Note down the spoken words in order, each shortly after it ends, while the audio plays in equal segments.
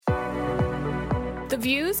The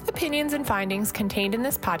views, opinions, and findings contained in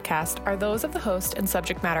this podcast are those of the host and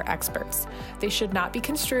subject matter experts. They should not be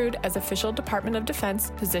construed as official Department of Defense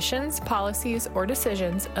positions, policies, or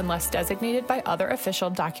decisions unless designated by other official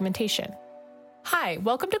documentation. Hi,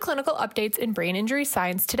 welcome to Clinical Updates in Brain Injury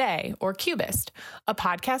Science Today, or CUBIST, a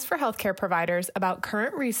podcast for healthcare providers about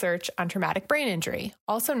current research on traumatic brain injury,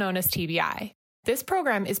 also known as TBI. This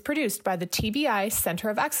program is produced by the TBI Center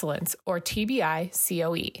of Excellence, or TBI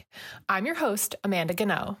COE. I'm your host, Amanda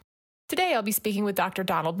Gano. Today, I'll be speaking with Dr.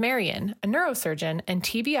 Donald Marion, a neurosurgeon and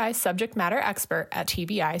TBI subject matter expert at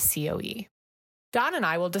TBI COE. Don and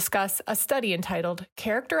I will discuss a study entitled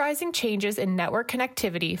Characterizing Changes in Network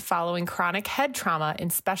Connectivity Following Chronic Head Trauma in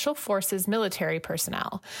Special Forces Military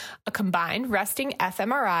Personnel, a combined resting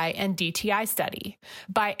fMRI and DTI study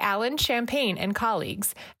by Alan Champagne and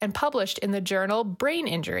colleagues, and published in the journal Brain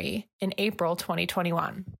Injury in April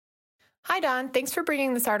 2021. Hi, Don. Thanks for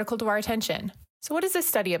bringing this article to our attention. So what is this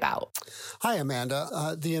study about? Hi,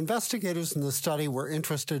 Amanda. The investigators in the study were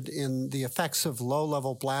interested in the effects of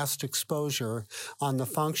low-level blast exposure on the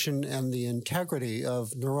function and the integrity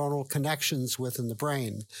of neuronal connections within the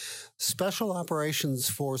brain. Special operations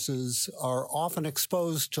forces are often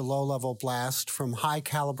exposed to low-level blast from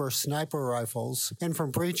high-caliber sniper rifles and from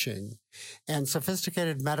breaching. And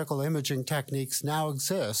sophisticated medical imaging techniques now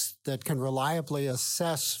exist that can reliably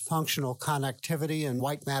assess functional connectivity and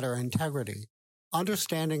white matter integrity.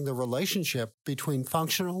 Understanding the relationship between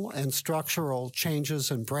functional and structural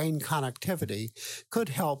changes in brain connectivity could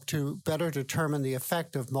help to better determine the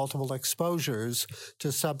effect of multiple exposures to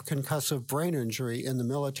subconcussive brain injury in the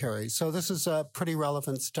military. So this is a pretty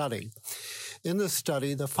relevant study. In this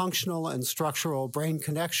study, the functional and structural brain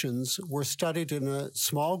connections were studied in a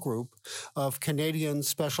small group of Canadian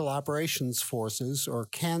Special Operations Forces, or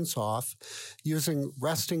CANSOF, using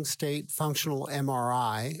resting state functional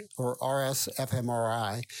MRI, or RSFMRI,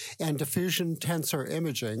 and diffusion tensor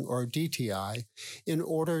imaging, or DTI, in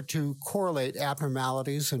order to correlate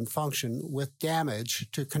abnormalities in function with damage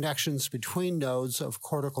to connections between nodes of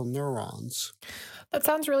cortical neurons. That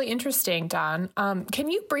sounds really interesting, Don. Can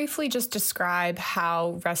you briefly just describe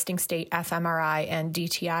how resting state fMRI and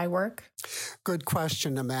DTI work? Good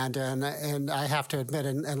question, Amanda. And I have to admit,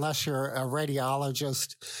 unless you're a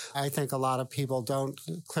radiologist, I think a lot of people don't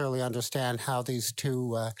clearly understand how these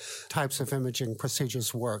two types of imaging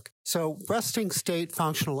procedures work. So resting state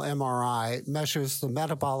functional MRI measures the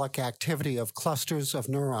metabolic activity of clusters of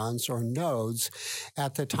neurons, or nodes,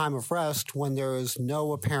 at the time of rest when there is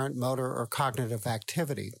no apparent motor or cognitive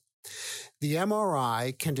activity. The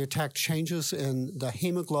MRI can detect changes in the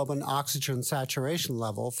hemoglobin oxygen saturation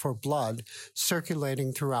level for blood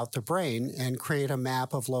circulating throughout the brain and create a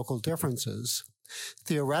map of local differences.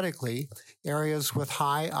 Theoretically, areas with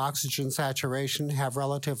high oxygen saturation have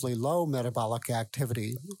relatively low metabolic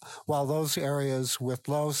activity, while those areas with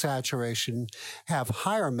low saturation have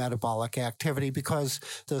higher metabolic activity because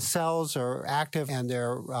the cells are active and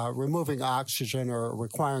they're removing oxygen or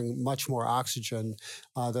requiring much more oxygen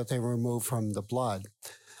that they remove from the blood.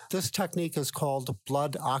 This technique is called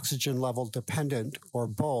blood oxygen level dependent, or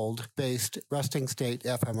BOLD-based resting state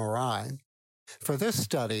fMRI. For this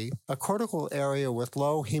study, a cortical area with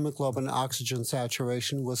low hemoglobin oxygen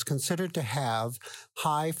saturation was considered to have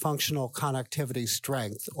high functional connectivity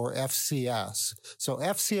strength, or FCS. So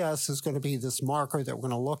FCS is going to be this marker that we're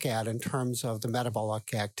going to look at in terms of the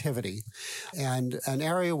metabolic activity. And an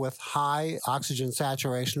area with high oxygen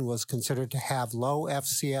saturation was considered to have low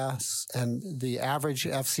FCS, and the average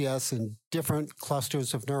FCS in different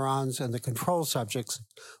clusters of neurons and the control subjects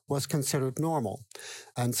was considered normal.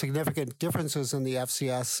 And significant differences in the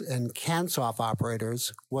FCS in CANSOF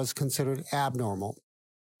operators was considered abnormal.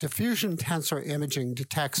 Diffusion tensor imaging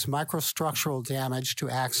detects microstructural damage to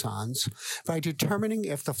axons by determining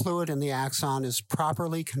if the fluid in the axon is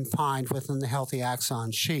properly confined within the healthy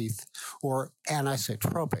axon sheath, or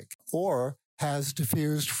anisotropic, or has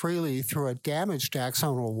diffused freely through a damaged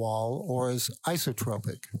axonal wall, or is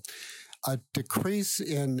isotropic. A decrease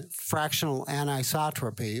in fractional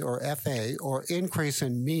anisotropy, or FA, or increase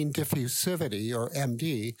in mean diffusivity, or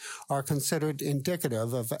MD, are considered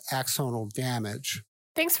indicative of axonal damage.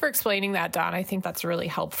 Thanks for explaining that, Don. I think that's really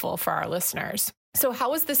helpful for our listeners. So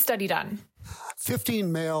how was this study done?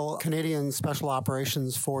 15 male Canadian Special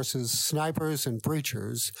Operations Forces snipers and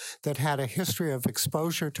breachers that had a history of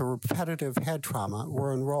exposure to repetitive head trauma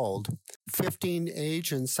were enrolled. 15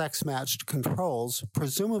 age and sex-matched controls,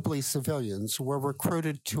 presumably civilians, were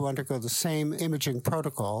recruited to undergo the same imaging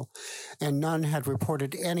protocol, and none had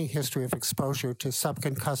reported any history of exposure to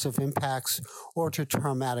subconcussive impacts or to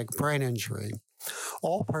traumatic brain injury.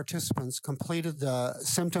 All participants completed the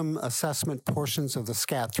symptom assessment portions of the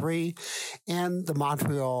SCAT-3 and the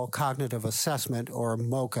Montreal Cognitive Assessment, or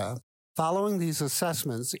MoCA. Following these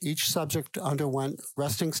assessments, each subject underwent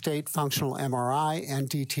resting state functional MRI and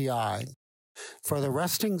DTI. For the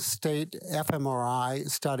resting state fMRI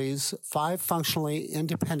studies, 5 functionally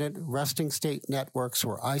independent resting state networks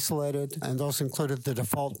were isolated, and those included the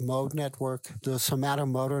default mode network, the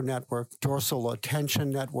somatomotor network, dorsal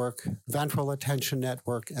attention network, ventral attention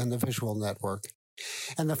network, and the visual network.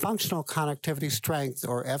 And the functional connectivity strength,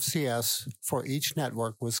 or FCS, for each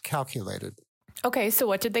network was calculated. Okay, so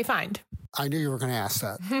what did they find? I knew you were going to ask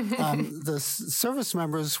that. The service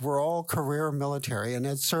members were all career military and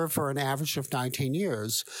had served for an average of 19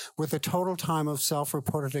 years, with a total time of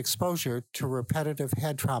self-reported exposure to repetitive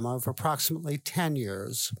head trauma of approximately 10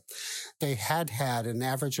 years. They had an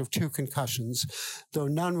average of 2 concussions, though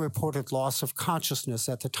none reported loss of consciousness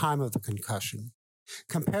at the time of the concussion.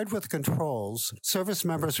 Compared with controls, service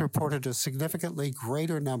members reported a significantly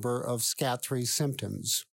greater number of SCAT-3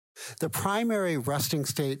 symptoms. The primary resting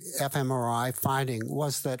state fMRI finding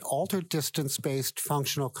was that altered distance-based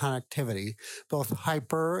functional connectivity, both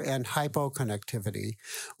hyper and hypoconnectivity,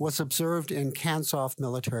 was observed in CANSOF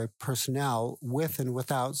military personnel with and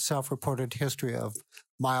without self-reported history of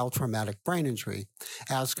mild traumatic brain injury,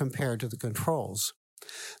 as compared to the controls.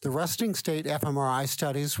 The resting state fMRI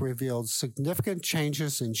studies revealed significant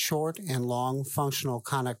changes in short and long functional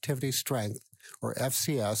connectivity strength, or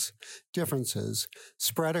FCS, differences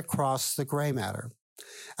spread across the gray matter.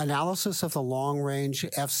 Analysis of the long-range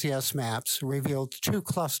FCS maps revealed 2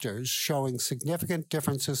 clusters showing significant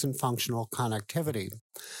differences in functional connectivity.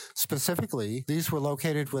 Specifically, these were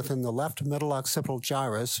located within the left middle occipital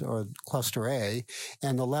gyrus, or cluster A,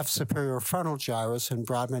 and the left superior frontal gyrus in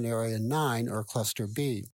Brodmann area 9, or cluster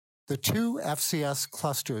B. The 2 FCS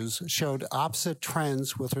clusters showed opposite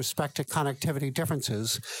trends with respect to connectivity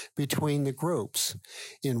differences between the groups.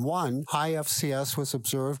 In one, high FCS was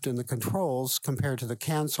observed in the controls compared to the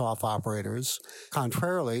CANSOF operators.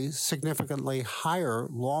 Contrarily, significantly higher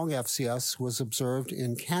long FCS was observed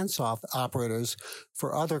in CANSOF operators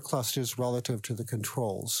for other clusters relative to the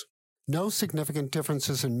controls. No significant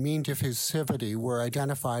differences in mean diffusivity were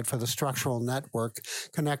identified for the structural network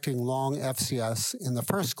connecting long FCS in the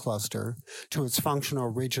first cluster to its functional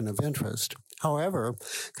region of interest. However,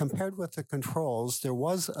 compared with the controls, there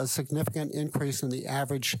was a significant increase in the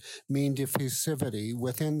average mean diffusivity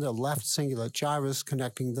within the left cingulate gyrus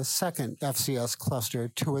connecting the second FCS cluster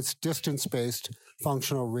to its distance-based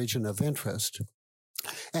functional region of interest.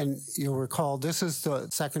 And you'll recall this is the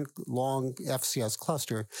second long FCS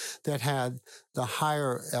cluster that had the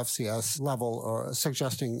higher FCS level, or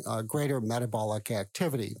suggesting greater metabolic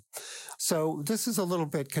activity. So this is a little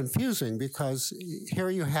bit confusing because here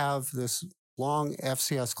you have this long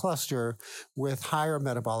FCS cluster with higher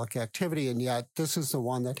metabolic activity, and yet this is the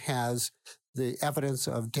one that has the evidence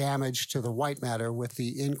of damage to the white matter with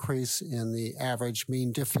the increase in the average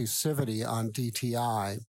mean diffusivity on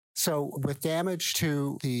DTI. So with damage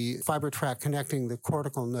to the fiber tract connecting the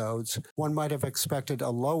cortical nodes, one might have expected a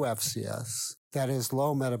low FCS, that is,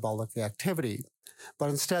 low metabolic activity.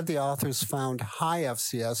 But instead, the authors found high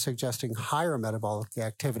FCS, suggesting higher metabolic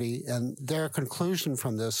activity, and their conclusion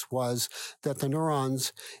from this was that the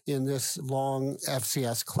neurons in this long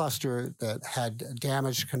FCS cluster that had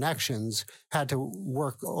damaged connections had to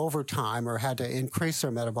work overtime or had to increase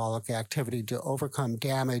their metabolic activity to overcome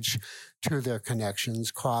damage to their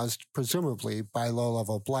connections caused presumably by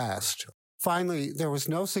low-level blast. Finally, there was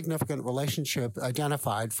no significant relationship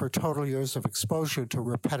identified for total years of exposure to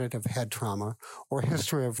repetitive head trauma or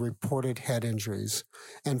history of reported head injuries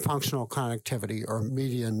and functional connectivity or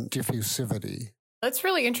median diffusivity. That's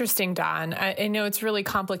really interesting, Don. I know it's really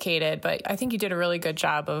complicated, but I think you did a really good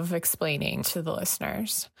job of explaining to the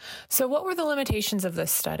listeners. So what were the limitations of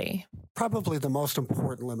this study? Probably the most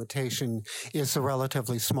important limitation is the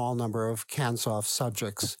relatively small number of CANSOF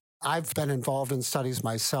subjects. I've been involved in studies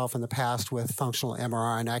myself in the past with functional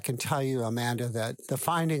MRI, and I can tell you, Amanda, that the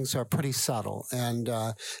findings are pretty subtle. And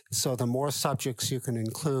so the more subjects you can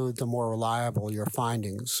include, the more reliable your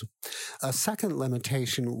findings. A second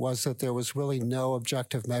limitation was that there was really no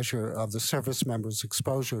objective measure of the service members'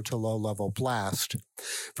 exposure to low-level blast.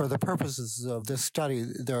 For the purposes of this study,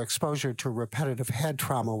 their exposure to repetitive head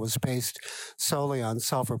trauma was based solely on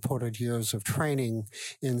self-reported years of training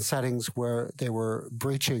in settings where they were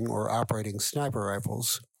breaching or operating sniper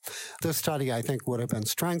rifles. This study, I think, would have been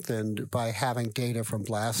strengthened by having data from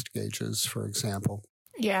blast gauges, for example.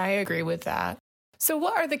 Yeah, I agree with that. So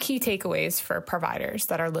what are the key takeaways for providers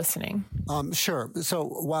that are listening? Sure. So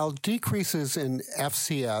while decreases in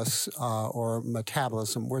FCS or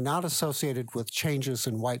metabolism were not associated with changes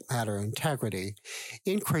in white matter integrity,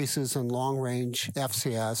 increases in long-range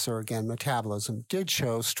FCS, or again metabolism, did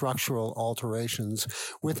show structural alterations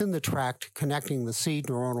within the tract connecting the seed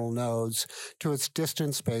neuronal nodes to its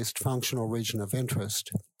distance-based functional region of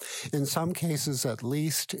interest. In some cases, at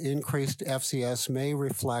least, increased FCS may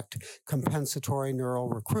reflect compensatory neural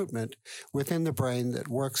recruitment within the brain that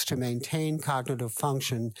works to maintain cognitive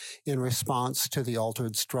function in response to the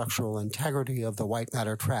altered structural integrity of the white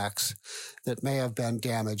matter tracts that may have been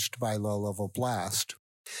damaged by low-level blast.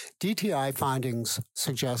 DTI findings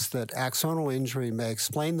suggest that axonal injury may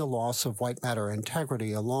explain the loss of white matter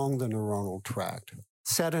integrity along the neuronal tract.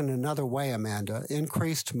 Said in another way, Amanda,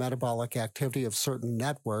 increased metabolic activity of certain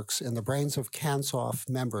networks in the brains of CANSOF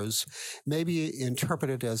members may be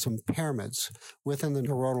interpreted as impairments within the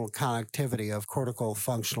neuronal connectivity of cortical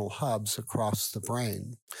functional hubs across the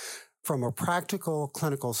brain. From a practical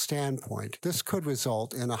clinical standpoint, this could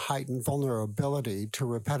result in a heightened vulnerability to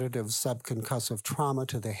repetitive subconcussive trauma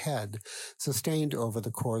to the head sustained over the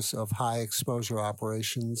course of high-exposure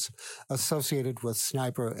operations associated with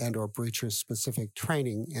sniper and or breacher-specific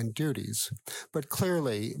training and duties. But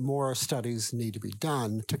clearly, more studies need to be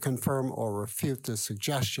done to confirm or refute this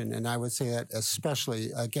suggestion, and I would say that especially,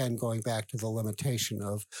 again, going back to the limitation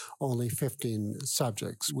of only 15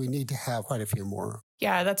 subjects. We need to have quite a few more.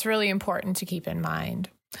 Yeah, that's really important to keep in mind.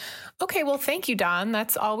 Okay, well, thank you, Don.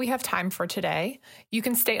 That's all we have time for today. You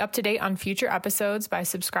can stay up to date on future episodes by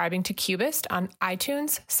subscribing to Cubist on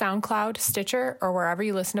iTunes, SoundCloud, Stitcher, or wherever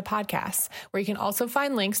you listen to podcasts, where you can also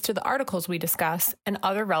find links to the articles we discuss and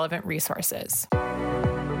other relevant resources.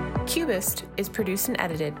 Cubist is produced and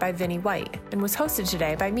edited by Vinnie White and was hosted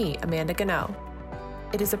today by me, Amanda Gano.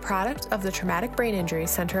 It is a product of the Traumatic Brain Injury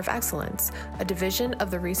Center of Excellence, a division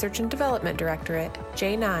of the Research and Development Directorate,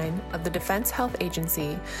 J9, of the Defense Health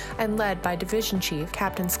Agency, and led by Division Chief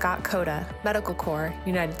Captain Scott Coda, Medical Corps,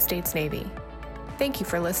 United States Navy. Thank you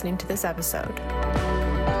for listening to this episode.